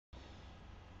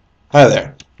Hi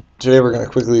there. Today we're going to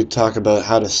quickly talk about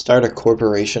how to start a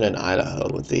corporation in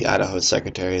Idaho with the Idaho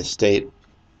Secretary of State.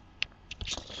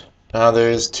 Now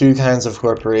there's two kinds of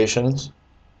corporations,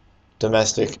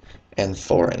 domestic and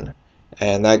foreign.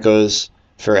 And that goes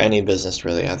for any business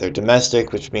really, either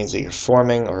domestic, which means that you're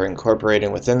forming or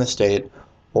incorporating within the state,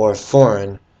 or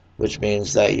foreign, which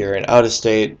means that you're an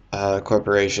out-of-state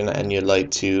corporation and you'd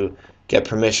like to get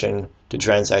permission to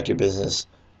transact your business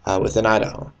within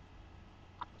Idaho.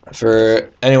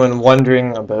 For anyone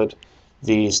wondering about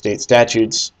the state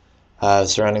statutes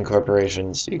surrounding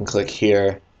corporations, you can click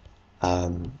here.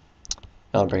 I'll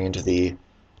bring you to the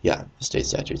state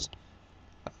statutes.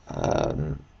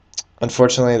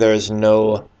 Unfortunately, there is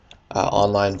no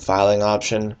online filing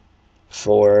option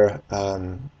for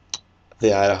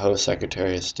the Idaho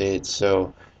Secretary of State,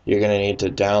 so you're going to need to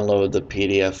download the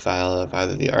PDF file of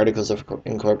either the Articles of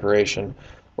Incorporation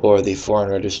or the Foreign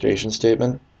Registration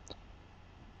Statement.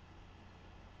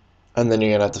 And then you're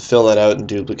going to have to fill that out in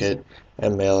duplicate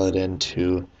and mail it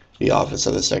into the Office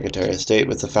of the Secretary of State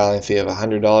with a filing fee of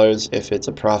 $100 if it's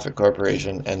a profit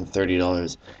corporation and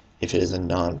 $30 if it is a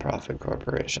non-profit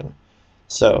corporation.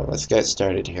 So let's get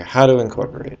started here. How to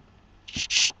incorporate.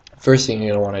 First thing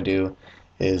you're going to want to do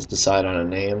is decide on a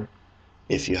name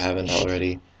if you haven't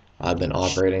already been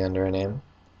operating under a name.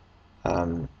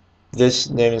 This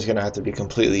name is going to have to be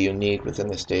completely unique within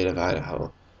the state of Idaho.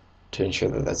 To ensure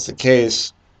that that's the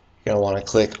case, you're going to want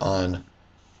to click on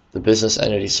the business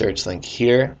entity search link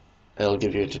here. It'll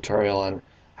give you a tutorial on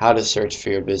how to search for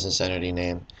your business entity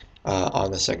name on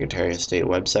the Secretary of State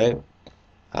website.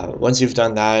 Once you've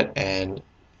done that and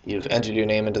you've entered your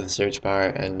name into the search bar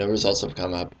and no results have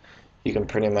come up, you can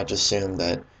pretty much assume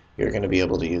that you're going to be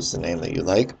able to use the name that you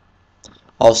like.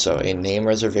 Also, a name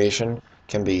reservation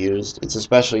can be used. It's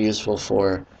especially useful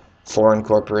for foreign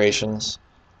corporations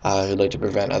who'd like to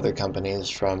prevent other companies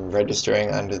from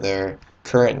registering under their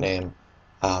current name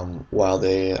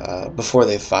before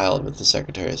they filed with the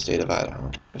Secretary of State of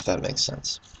Idaho, if that makes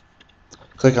sense.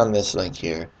 Click on this link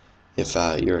here if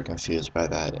you're confused by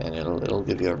that, and it'll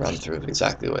give you a run through of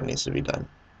exactly what needs to be done.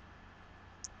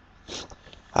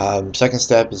 Second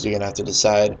step is you're going to have to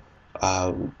decide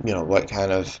what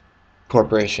kind of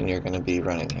corporation you're going to be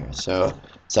running here. So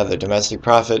it's either domestic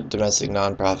profit, domestic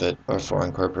nonprofit, or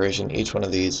foreign corporation. Each one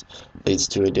of these leads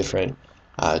to a different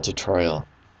tutorial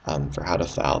for how to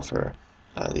file for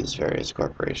these various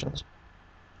corporations.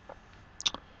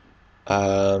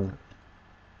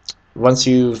 Once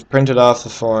you've printed off the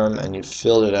form and you've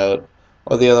filled it out,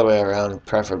 or the other way around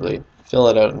preferably, fill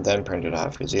it out and then print it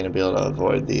off because you're going to be able to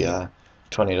avoid the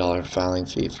 $20 filing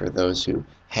fee for those who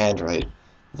handwrite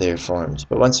their forms.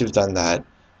 But once you've done that,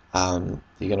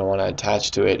 you're going to want to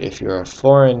attach to it, if you're a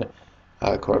foreign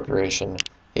corporation,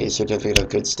 a certificate of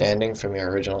good standing from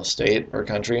your original state or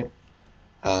country.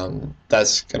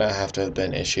 That's going to have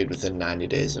been issued within 90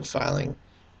 days of filing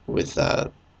with the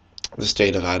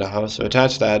state of Idaho. So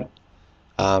attach that,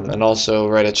 and also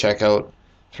write a check out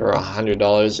for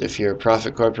 $100 if you're a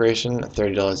profit corporation,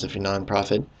 $30 if you're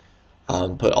non-profit.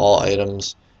 Put all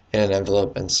items in an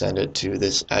envelope and send it to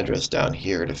this address down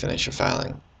here to finish your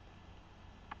filing.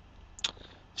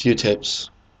 Few tips.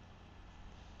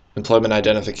 Employment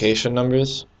identification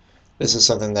numbers. This is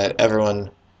something that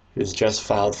everyone who's just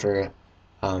filed for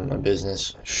a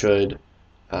business should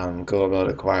go about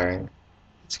acquiring.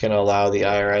 It's going to allow the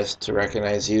IRS to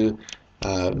recognize you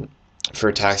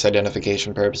for tax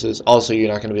identification purposes. Also,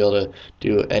 you're not going to be able to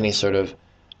do any sort of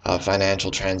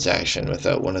financial transaction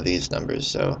without one of these numbers.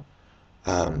 So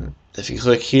if you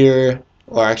click here,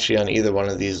 or actually on either one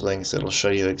of these links, it'll show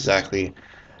you exactly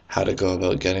how to go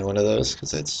about getting one of those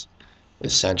because it's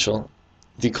essential.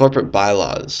 The corporate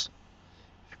bylaws.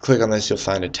 If you click on this, you'll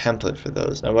find a template for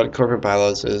those. Now, what corporate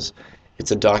bylaws is,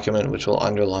 it's a document which will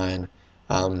underline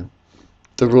the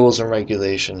rules and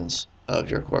regulations of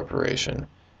your corporation.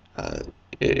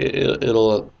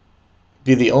 It'll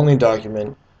be the only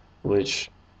document which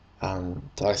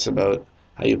talks about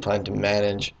how you plan to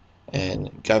manage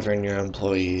and govern your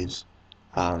employees,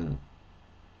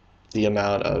 the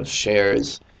amount of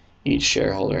shares each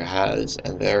shareholder has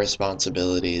and their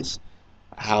responsibilities,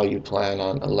 how you plan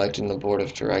on electing the board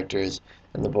of directors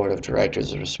and the board of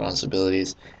directors'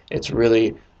 responsibilities. It's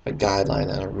really a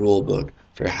guideline and a rule book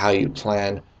for how you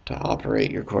plan to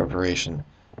operate your corporation.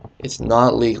 It's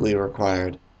not legally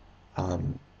required,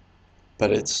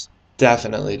 but it's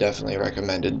definitely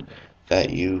recommended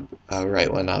that you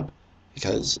write one up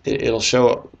because it'll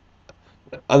show,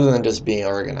 other than just being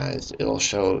organized, it'll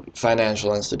show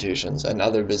financial institutions and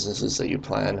other businesses that you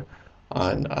plan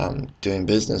on doing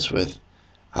business with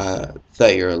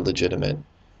that you're a legitimate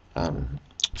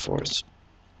force.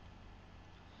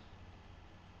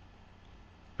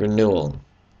 Renewal.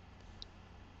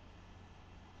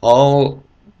 All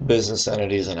business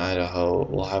entities in Idaho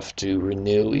will have to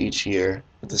renew each year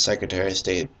with the Secretary of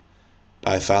State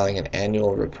by filing an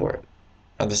annual report.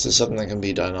 Now, this is something that can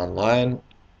be done online,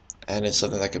 and it's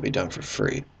something that can be done for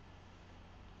free.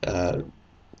 A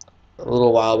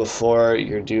little while before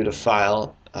you're due to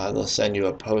file, they'll send you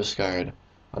a postcard.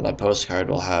 On that postcard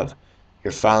will have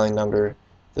your filing number,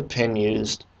 the PIN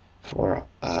used for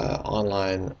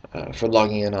for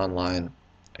logging in online,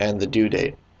 and the due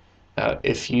date. Now,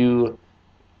 if you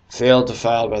fail to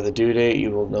file by the due date,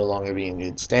 you will no longer be in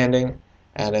good standing,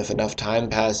 and if enough time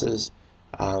passes,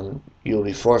 you will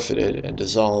be forfeited and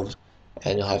dissolved,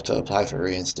 and you'll have to apply for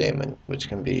reinstatement, which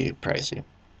can be pricey.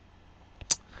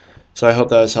 So I hope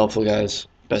that was helpful, guys.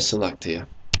 Best of luck to you.